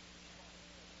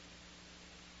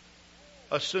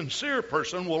 A sincere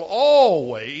person will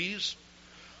always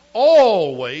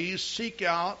seek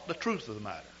out the truth of the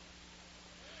matter.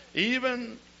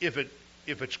 Even if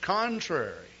it's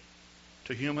contrary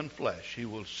to human flesh, he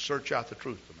will search out the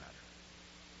truth of the matter.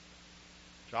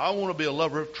 So I want to be a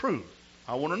lover of truth.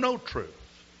 I want to know truth.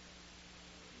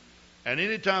 And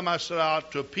anytime I set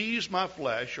out to appease my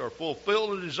flesh or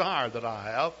fulfill the desire that I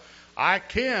have, I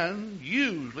can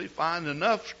usually find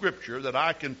enough Scripture that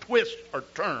I can twist or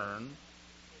turn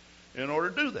in order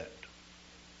to do that.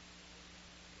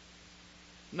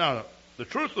 Now, the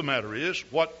truth of the matter is,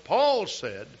 what Paul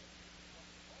said,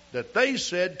 that they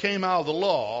said came out of the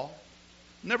law,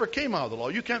 never came out of the law.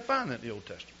 You can't find that in the Old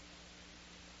Testament.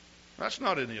 That's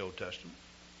not in the Old Testament.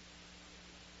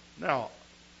 Now,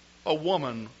 a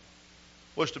woman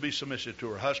was to be submissive to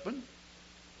her husband.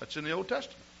 That's in the Old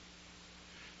Testament.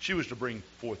 She was to bring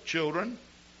forth children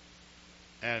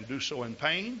and do so in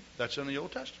pain. That's in the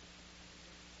Old Testament.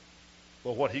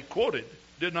 But what he quoted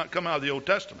did not come out of the Old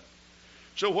Testament.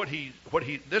 So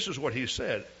this is what he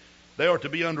said. They are to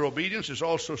be under obedience, as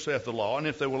also saith the law. And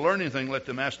if they will learn anything, let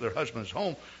them ask their husbands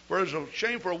home. For it is a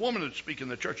shame for a woman to speak in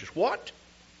the churches. What?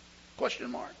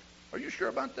 Question mark. Are you sure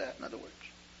about that, in other words?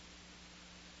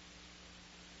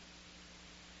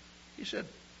 He said,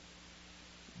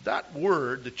 that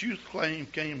word that you claim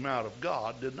came out of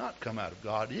God did not come out of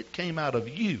God. It came out of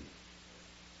you.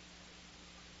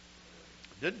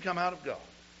 It didn't come out of God.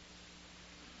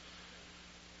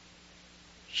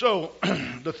 So,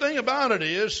 the thing about it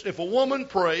is, if a woman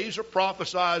prays or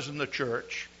prophesies in the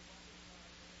church,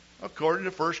 according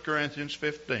to 1 Corinthians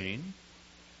 15,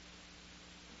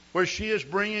 where she is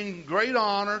bringing great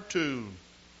honor to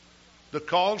the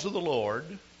cause of the Lord.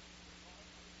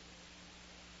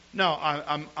 Now,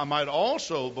 I might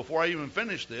also, before I even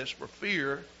finish this, for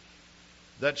fear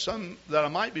that I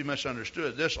might be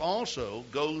misunderstood, this also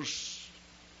goes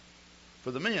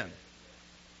for the men.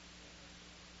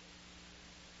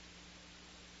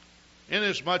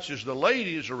 Inasmuch as the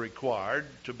ladies are required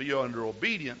to be under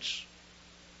obedience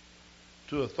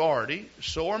to authority,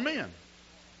 so are men.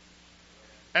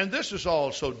 And this is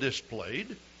also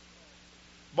displayed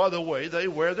by the way they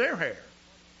wear their hair.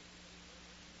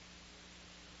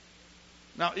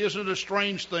 Now, isn't it a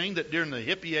strange thing that during the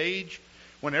hippie age,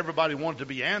 when everybody wanted to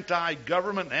be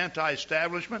anti-government,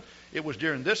 anti-establishment, it was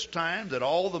during this time that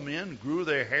all the men grew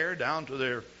their hair down to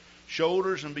their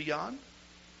shoulders and beyond?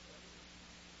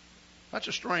 That's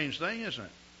a strange thing, isn't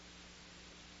it?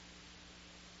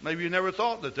 Maybe you never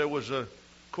thought that there was a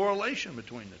correlation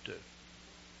between the two.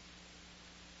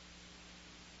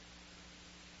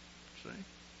 See?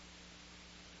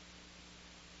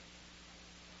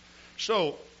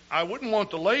 So, I wouldn't want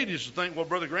the ladies to think, well,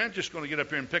 Brother Grant's just going to get up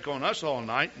here and pick on us all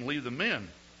night and leave the men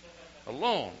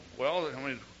alone. Well, I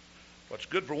mean, what's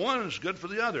good for one is good for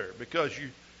the other. Because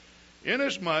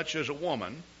inasmuch as a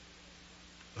woman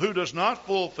who does not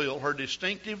fulfill her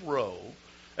distinctive role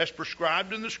as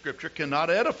prescribed in the Scripture cannot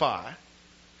edify,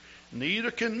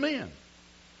 neither can men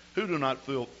who do not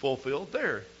fulfill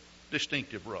their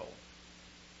distinctive role.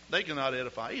 They cannot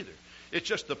edify either. It's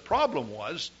just the problem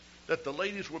was that the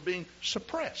ladies were being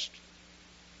suppressed.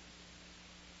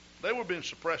 They were being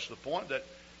suppressed to the point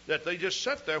that they just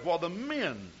sat there while the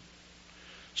men.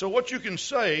 So what you can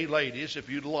say, ladies, if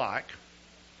you'd like,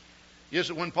 is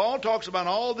that when Paul talks about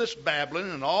all this babbling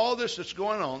and all this that's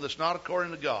going on that's not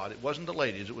according to God, it wasn't the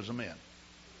ladies, it was the men.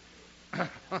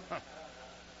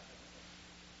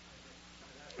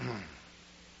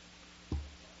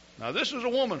 Now, this is a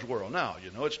woman's world now,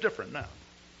 it's different now.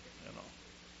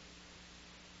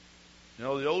 You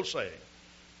know the old saying,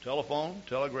 telephone,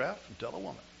 telegraph, and tell a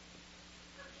woman.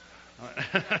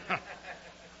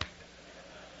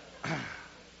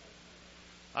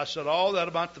 I said all that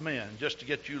about the men just to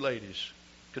get you ladies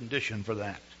conditioned for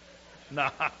that.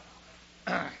 Now,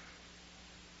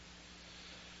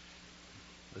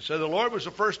 They say the Lord was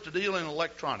the first to deal in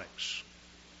electronics.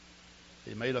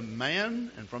 He made a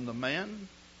man, and from the man's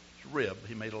rib,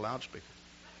 he made a loudspeaker.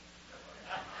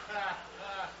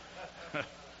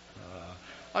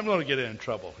 I'm going to get in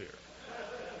trouble here.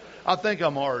 I think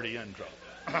I'm already in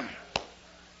trouble.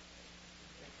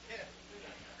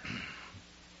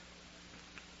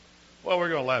 Well, we're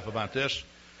going to laugh about this.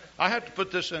 I have to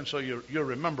put this in so you'll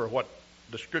remember what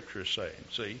the Scripture is saying,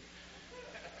 see?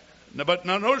 But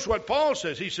now notice what Paul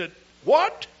says. He said,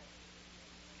 what?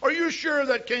 Are you sure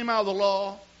that came out of the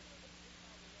law?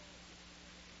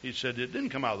 He said, it didn't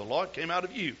come out of the law. It came out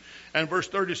of you. And verse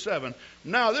 37,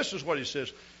 now this is what he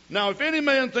says. Now, if any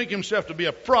man think himself to be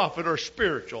a prophet or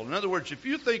spiritual, in other words, if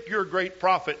you think you're a great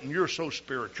prophet and you're so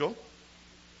spiritual,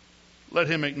 let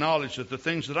him acknowledge that the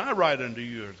things that I write unto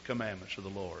you are the commandments of the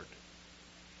Lord.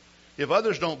 If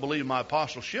others don't believe my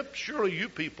apostleship, surely you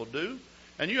people do.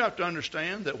 And you have to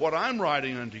understand that what I'm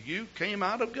writing unto you came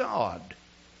out of God.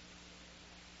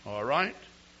 All right?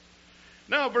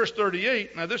 Now, verse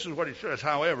 38, now this is what he says.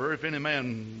 However, if any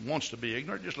man wants to be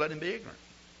ignorant, just let him be ignorant.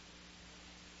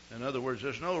 In other words,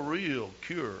 there's no real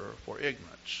cure for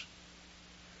ignorance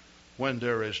when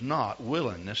there is not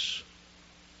willingness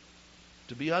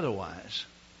to be otherwise.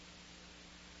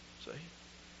 See?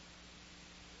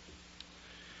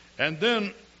 And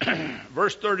then,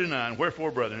 verse 39,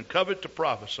 wherefore, brethren, covet to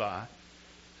prophesy,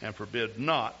 and forbid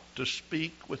not to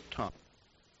speak with tongues.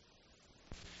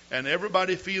 And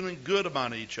everybody feeling good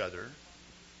about each other,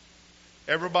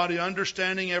 everybody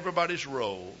understanding everybody's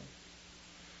role.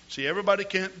 See, everybody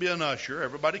can't be an usher,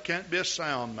 everybody can't be a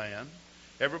sound man,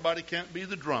 everybody can't be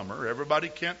the drummer, everybody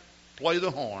can't play the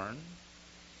horn,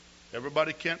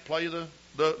 everybody can't play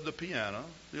the piano,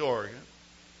 the organ.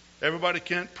 Everybody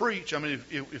can't preach. I mean,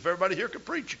 if everybody here can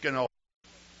preach, you can all.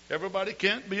 Everybody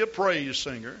can't be a praise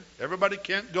singer. Everybody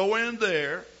can't go in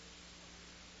there.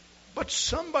 But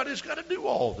somebody's got to do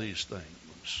all these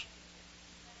things.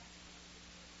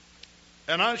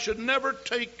 And I should never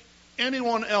take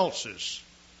anyone else's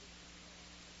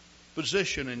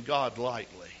position in God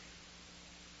lightly.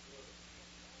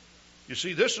 You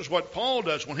see, this is what Paul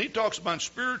does when he talks about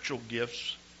spiritual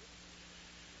gifts.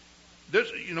 This,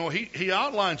 you know, he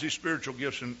outlines these spiritual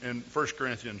gifts in 1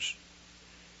 Corinthians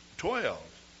 12.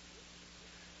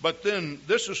 But then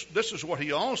this is what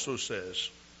he also says.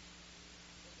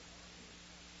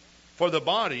 For the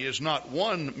body is not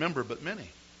one member but many.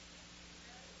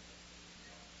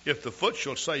 If the foot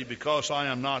shall say, because I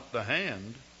am not the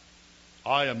hand,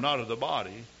 I am not of the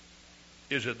body,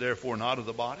 is it therefore not of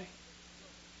the body?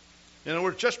 In other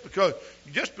words, just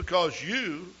because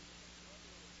you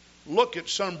look at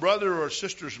some brother or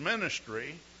sister's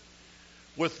ministry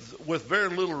with very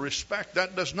little respect,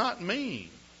 that does not mean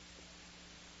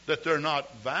that they're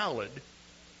not valid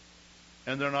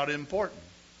and they're not important.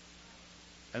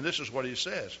 And this is what he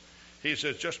says. He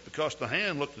says, just because the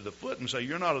hand looked at the foot and say,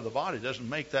 you're not of the body, doesn't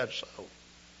make that so.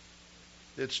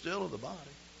 It's still of the body.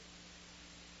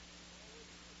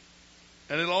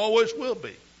 And it always will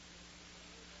be.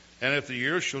 And if the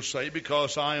ear shall say,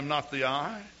 because I am not the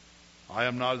eye, I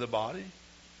am not of the body,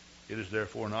 it is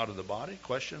therefore not of the body?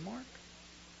 Question mark.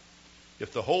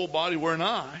 If the whole body were an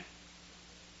eye,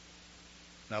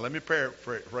 now let me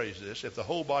paraphrase this. If the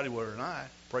whole body were an eye,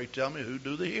 pray tell me who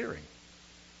do the hearing.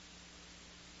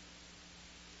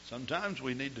 Sometimes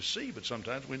we need to see, but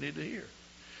sometimes we need to hear.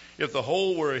 If the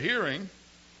whole were a hearing,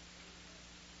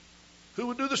 who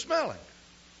would do the smelling?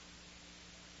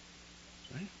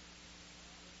 See?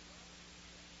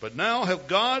 But now have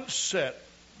God set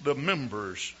the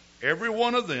members, every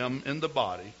one of them in the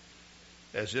body,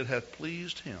 as it hath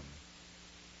pleased him.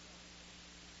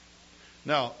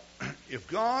 Now, if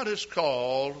God has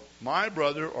called my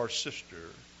brother or sister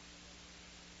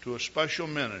to a special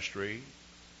ministry,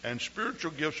 and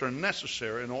spiritual gifts are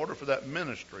necessary in order for that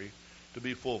ministry to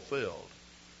be fulfilled,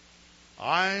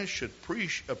 I should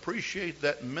appreciate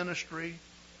that ministry,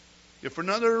 if for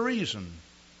no other reason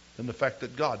than the fact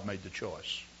that God made the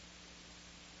choice.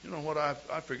 You know what? I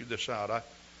figured this out. A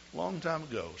long time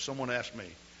ago, someone asked me,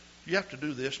 you have to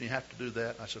do this and you have to do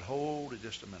that. And I said, hold it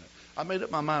just a minute. I made up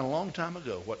my mind a long time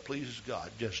ago. What pleases God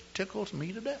just tickles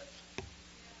me to death.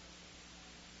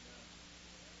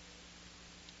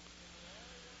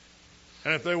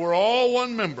 And if they were all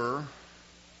one member,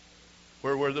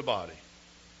 where were the body?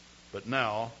 But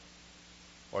now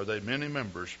are they many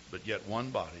members, but yet one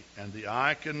body. And the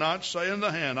eye cannot say in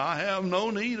the hand, I have no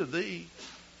need of thee.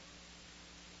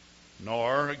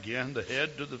 Nor, again, the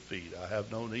head to the feet, I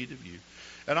have no need of you.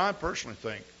 And I personally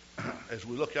think, as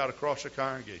we look out across the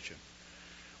congregation,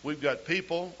 we've got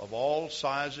people of all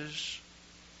sizes,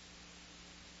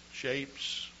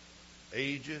 shapes,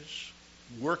 ages,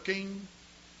 working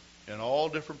in all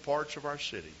different parts of our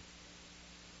city.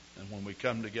 And when we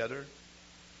come together,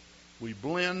 we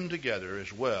blend together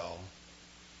as well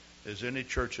as any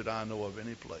church that I know of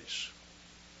any place.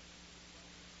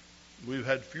 We've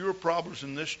had fewer problems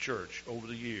in this church over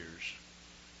the years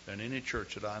than any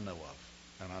church that I know of.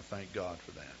 And I thank God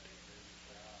for that.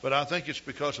 But I think it's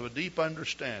because of a deep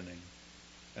understanding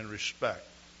and respect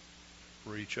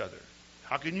for each other.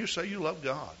 How can you say you love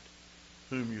God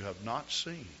whom you have not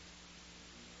seen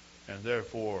and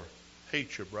therefore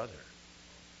hate your brother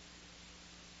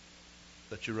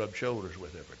that you rub shoulders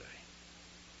with every day?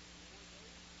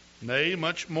 Nay,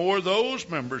 much more those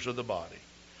members of the body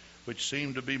which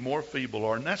seem to be more feeble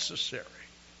are necessary.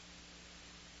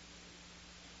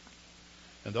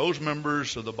 And those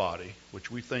members of the body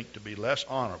which we think to be less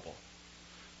honorable,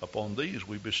 upon these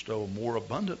we bestow more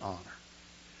abundant honor,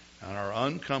 and our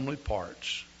uncomely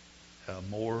parts have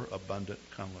more abundant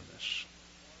comeliness.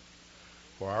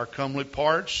 For our comely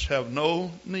parts have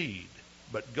no need,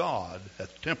 but God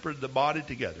hath tempered the body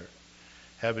together,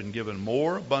 having given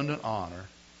more abundant honor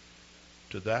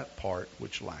to that part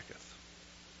which lacketh,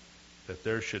 that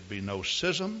there should be no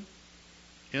schism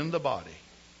in the body,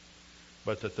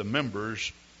 but that the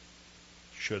members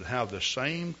should have the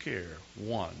same care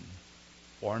one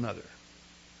for another.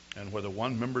 And whether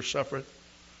one member suffereth,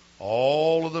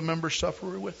 all of the members suffer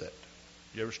with it.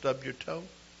 You ever stubbed your toe?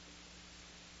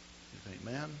 You think,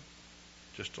 man,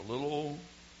 just a little.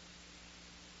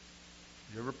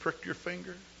 You ever pricked your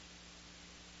finger?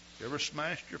 You ever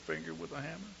smashed your finger with a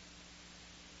hammer?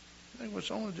 You think, well,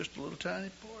 it's only just a little tiny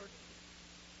part.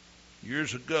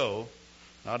 Years ago,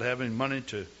 not having money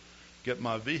to get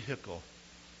my vehicle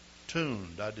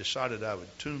tuned, I decided I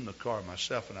would tune the car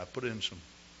myself, and I put in some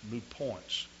new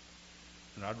points.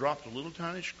 And I dropped a little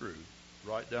tiny screw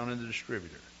right down in the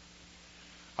distributor.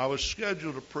 I was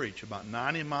scheduled to preach about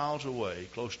 90 miles away,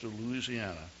 close to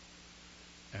Louisiana,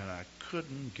 and I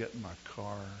couldn't get my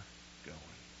car going.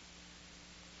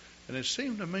 And it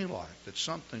seemed to me like that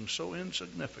something so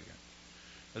insignificant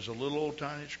as a little old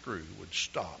tiny screw would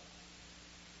stop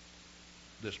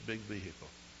this big vehicle.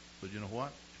 But you know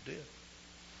what? It did.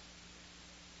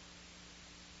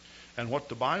 And what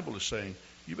the Bible is saying,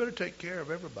 you better take care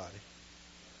of everybody,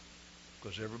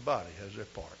 because everybody has their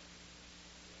part.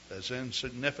 As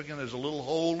insignificant as a little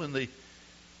hole in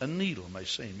a needle may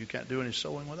seem, you can't do any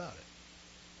sewing without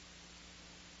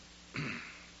it.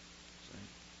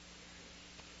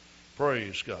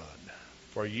 Praise God.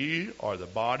 For ye are the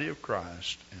body of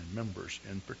Christ, and members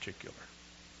in particular.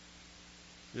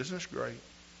 Isn't this great?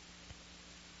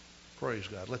 Praise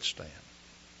God. Let's stand.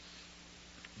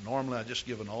 Normally I just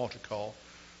give an altar call.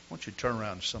 I want you to turn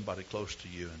around to somebody close to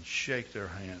you and shake their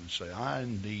hand and say, I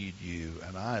need you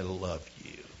and I love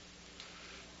you.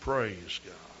 Praise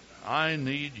God. I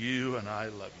need you and I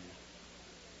love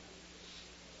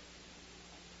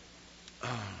you.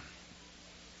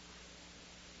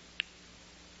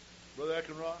 Brother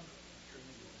Eckenrod?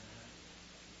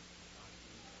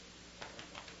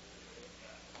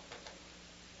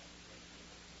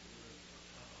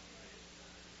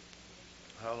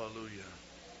 Hallelujah.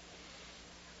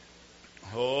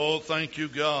 Oh, thank you,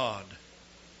 God.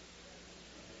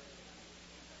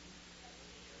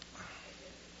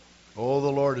 Oh,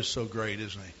 the Lord is so great,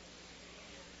 isn't He?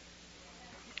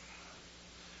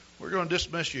 We're going to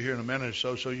dismiss you here in a minute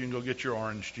or so you can go get your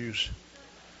orange juice.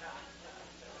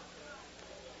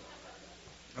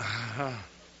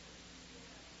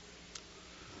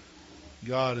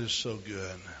 God is so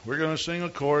good. We're going to sing a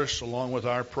chorus along with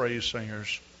our praise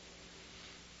singers.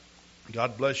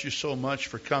 God bless you so much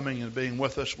for coming and being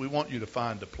with us. We want you to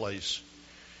find a place,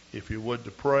 if you would,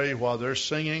 to pray while they're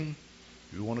singing.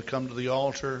 If you want to come to the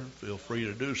altar, feel free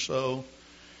to do so.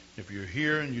 If you're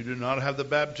here and you do not have the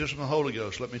baptism of the Holy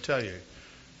Ghost, let me tell you,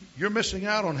 you're missing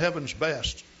out on heaven's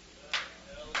best.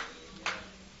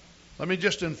 Let me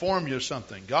just inform you of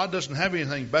something. God doesn't have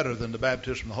anything better than the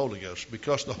baptism of the Holy Ghost,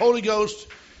 because the Holy Ghost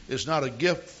is not a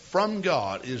gift from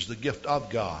God, it is the gift of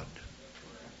God.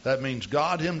 That means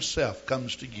God Himself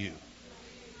comes to you.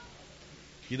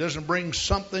 He doesn't bring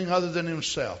something other than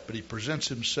Himself, but He presents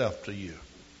Himself to you.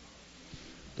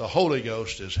 The Holy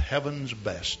Ghost is heaven's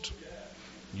best.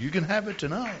 You can have it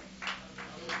tonight.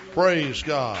 Praise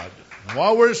God. And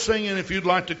while we're singing, if you'd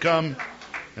like to come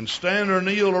and stand or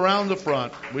kneel around the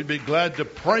front, we'd be glad to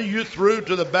pray you through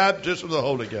to the baptism of the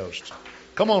Holy Ghost.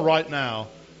 Come on right now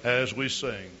as we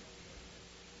sing.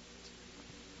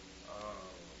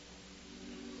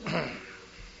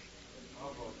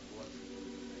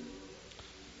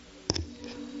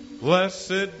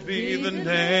 Blessed be the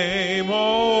name,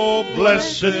 oh,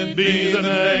 Blessed be the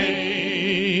name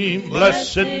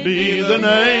Blessed be the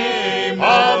name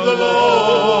of the Lord.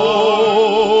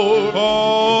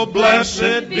 Oh,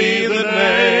 blessed be the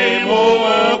name.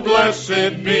 Oh,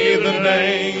 blessed be the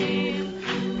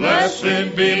name.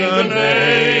 Blessed be the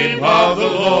name of the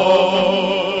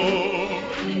Lord.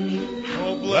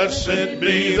 Oh, blessed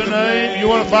be the name. You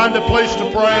want to find a place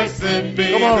to pray?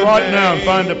 Come on right now and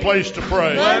find a place to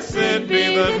pray. Blessed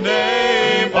be the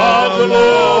name of the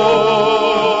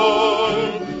Lord.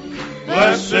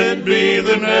 Blessed be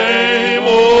the name,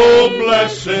 oh,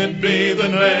 blessed be the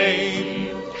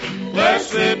name.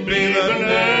 Blessed be the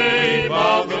name.